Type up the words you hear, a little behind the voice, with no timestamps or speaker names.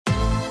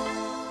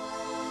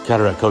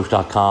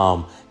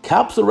CataractCoach.com.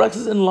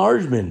 Capsulorhexis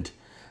enlargement.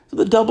 So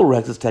the double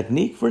rhexis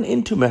technique for an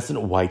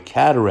intumescent white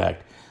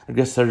cataract. Our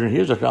guest surgeon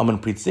here is Dr.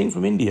 Amanpreet Singh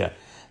from India.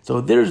 So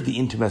there's the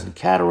intumescent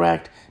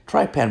cataract,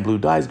 trypan blue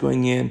dyes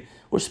going in.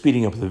 We're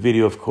speeding up the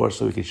video, of course,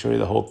 so we can show you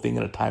the whole thing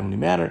in a timely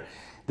manner.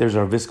 There's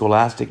our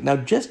viscoelastic. Now,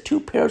 just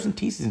 2 pairs and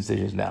thesis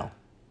incisions now.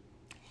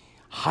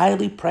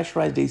 Highly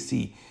pressurized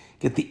AC.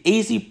 Get the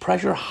AC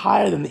pressure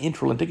higher than the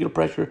intra-lenticular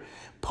pressure.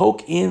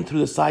 Poke in through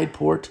the side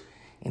port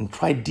and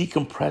try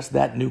decompress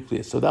that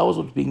nucleus. So that was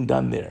what's being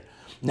done there.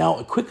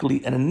 Now,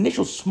 quickly, an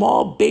initial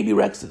small baby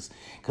rhexis,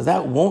 because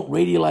that won't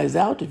radialize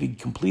out if you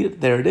complete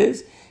it. There it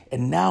is.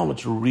 And now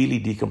let's really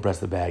decompress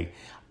the bag.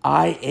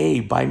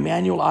 IA,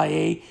 bimanual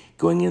IA,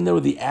 going in there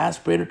with the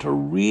aspirator to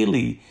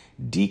really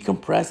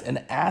decompress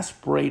and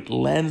aspirate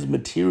lens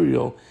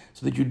material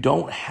so that you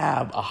don't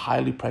have a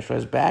highly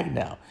pressurized bag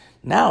now.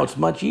 Now it's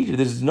much easier.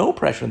 There's no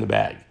pressure in the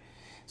bag.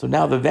 So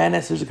now the Van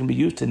Ness scissors can be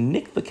used to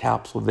nick the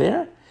capsule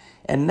there.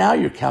 And now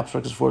your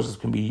capsulorhexis forceps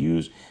can be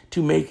used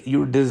to make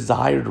your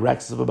desired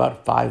rhexis of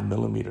about 5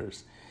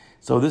 millimeters.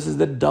 So this is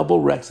the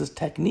double rhexis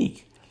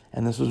technique.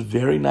 And this was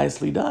very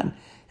nicely done.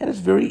 And it's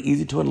very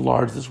easy to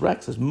enlarge this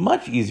rhexis.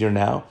 Much easier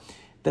now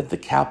that the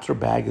capsular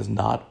bag is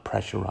not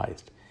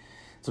pressurized.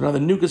 So now the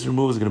nucleus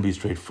removal is going to be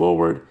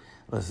straightforward.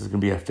 This is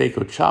going to be a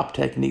phaco chop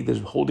technique.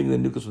 There's holding the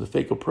nucleus with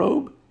a phaco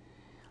probe.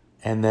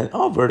 And then,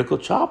 vertical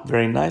chop.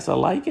 Very nice. I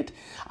like it.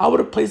 I would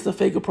have placed the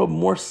phaco probe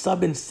more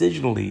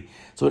sub-incisionally,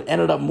 so it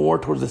ended up more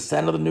towards the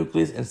center of the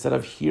nucleus instead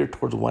of here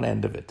towards one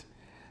end of it.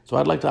 So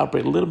I'd like to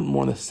operate a little bit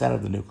more in the center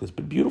of the nucleus.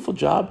 But beautiful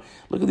job.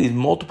 Look at these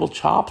multiple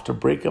chops to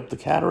break up the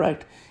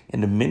cataract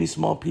into many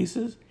small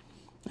pieces.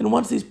 And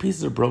once these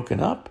pieces are broken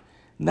up,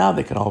 now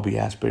they can all be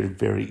aspirated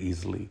very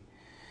easily.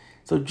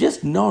 So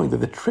just knowing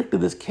that the trick to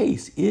this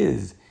case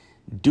is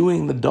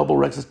doing the double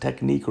rhexis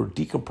technique or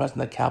decompressing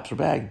that capsular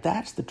bag,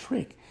 that's the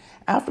trick.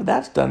 After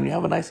that's done, you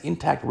have a nice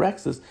intact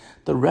rhexis.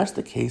 The rest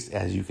of the case,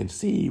 as you can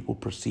see, will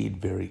proceed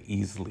very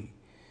easily.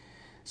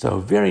 So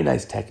very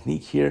nice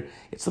technique here.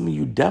 It's something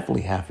you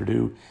definitely have to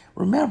do.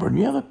 Remember, when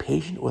you have a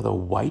patient with a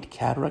white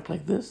cataract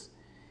like this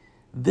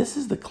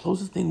is the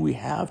closest thing we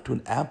have to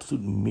an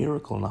absolute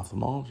miracle in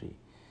ophthalmology.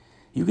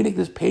 You can take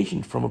this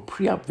patient from a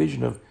pre-op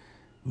vision of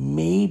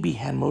maybe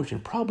hand motion,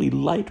 probably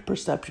light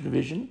perception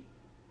vision,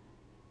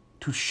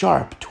 to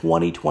sharp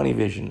 20/20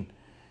 vision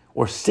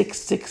or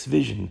 6/6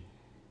 vision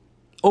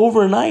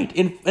overnight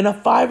in a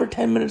 5 or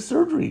 10 minute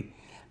surgery.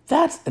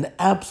 That's an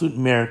absolute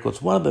miracle.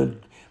 It's one of the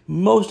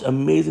most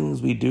amazing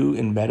things we do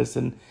in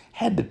medicine,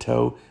 head to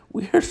toe.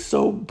 We are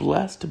so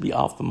blessed to be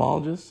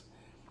ophthalmologists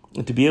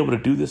and to be able to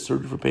do this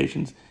surgery for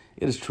patients.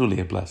 It is truly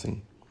a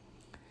blessing.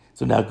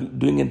 So now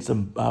doing in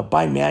some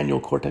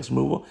bimanual cortex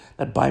removal,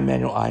 that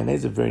bimanual INA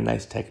is a very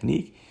nice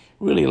technique.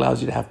 Really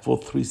allows you to have full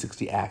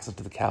 360 access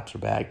to the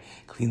capsular bag,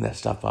 clean that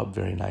stuff up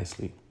very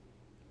nicely.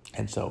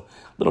 And so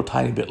a little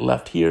tiny bit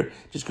left here,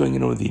 just going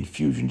in over the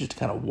infusion just to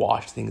kind of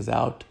wash things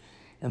out.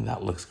 And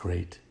that looks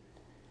great.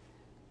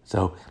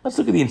 So let's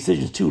look at the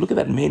incisions too. Look at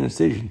that main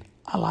incision.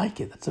 I like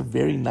it. That's a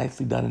very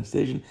nicely done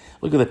incision.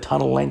 Look at the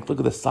tunnel length. Look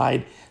at the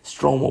side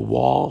stromal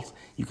walls.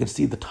 You can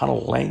see the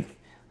tunnel length.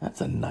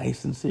 That's a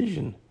nice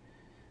incision.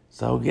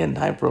 So again,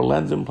 time for a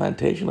lens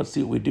implantation. Let's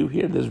see what we do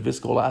here. There's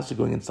viscoelastic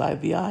going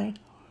inside the eye.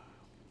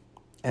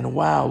 And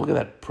wow, look at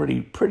that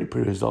pretty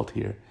result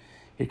here.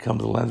 Here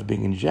comes the lens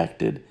being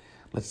injected.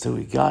 Let's see what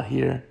we got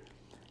here.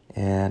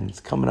 And it's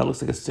coming out,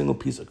 looks like a single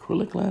piece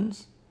acrylic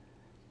lens.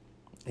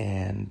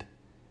 And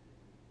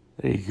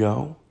there you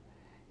go.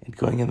 And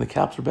going in the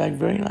capsular bag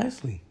very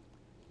nicely.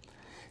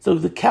 So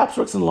the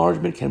capsulorhexis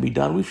enlargement can be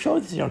done. We've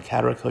shown this here on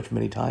CataractCoach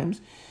many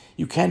times.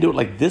 You can do it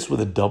like this with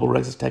a double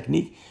rhexis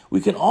technique. We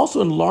can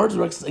also enlarge the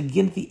rhexis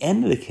again at the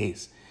end of the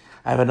case.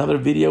 I have another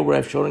video where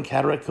I've shown in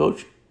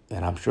CataractCoach,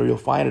 and I'm sure you'll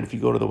find it if you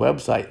go to the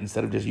website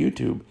instead of just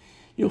YouTube.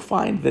 You'll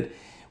find that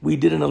we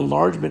did an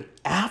enlargement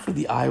after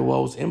the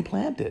IOL was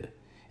implanted.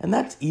 And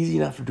that's easy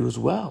enough to do as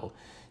well.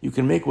 You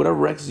can make whatever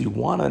rhexis you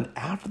want, and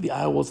after the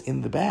IOL is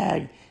in the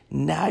bag,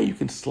 now you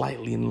can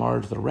slightly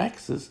enlarge the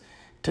rhexis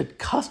to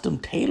custom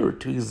tailor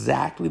to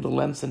exactly the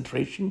lens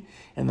centration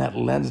and that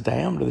lens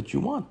diameter that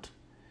you want.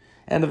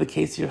 End of the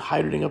case here,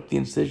 hydrating up the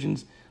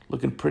incisions,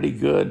 looking pretty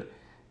good.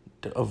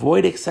 To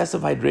avoid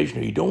excessive hydration,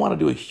 or you don't want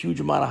to do a huge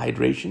amount of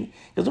hydration,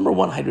 because number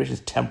one, hydration is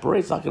temporary.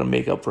 It's not going to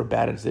make up for a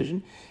bad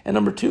incision. And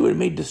number two, it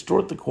may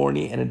distort the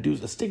cornea and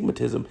induce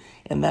astigmatism,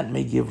 and that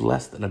may give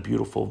less than a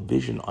beautiful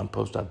vision on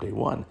post-op day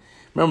 1.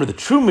 Remember, the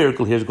true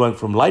miracle here is going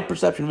from light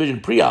perception vision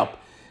pre-op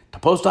to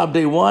post-op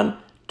day 1,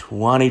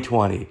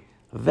 20/20.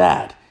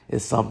 That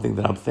is something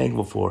that I'm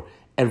thankful for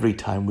every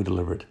time we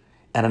deliver it.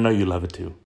 And I know you love it too.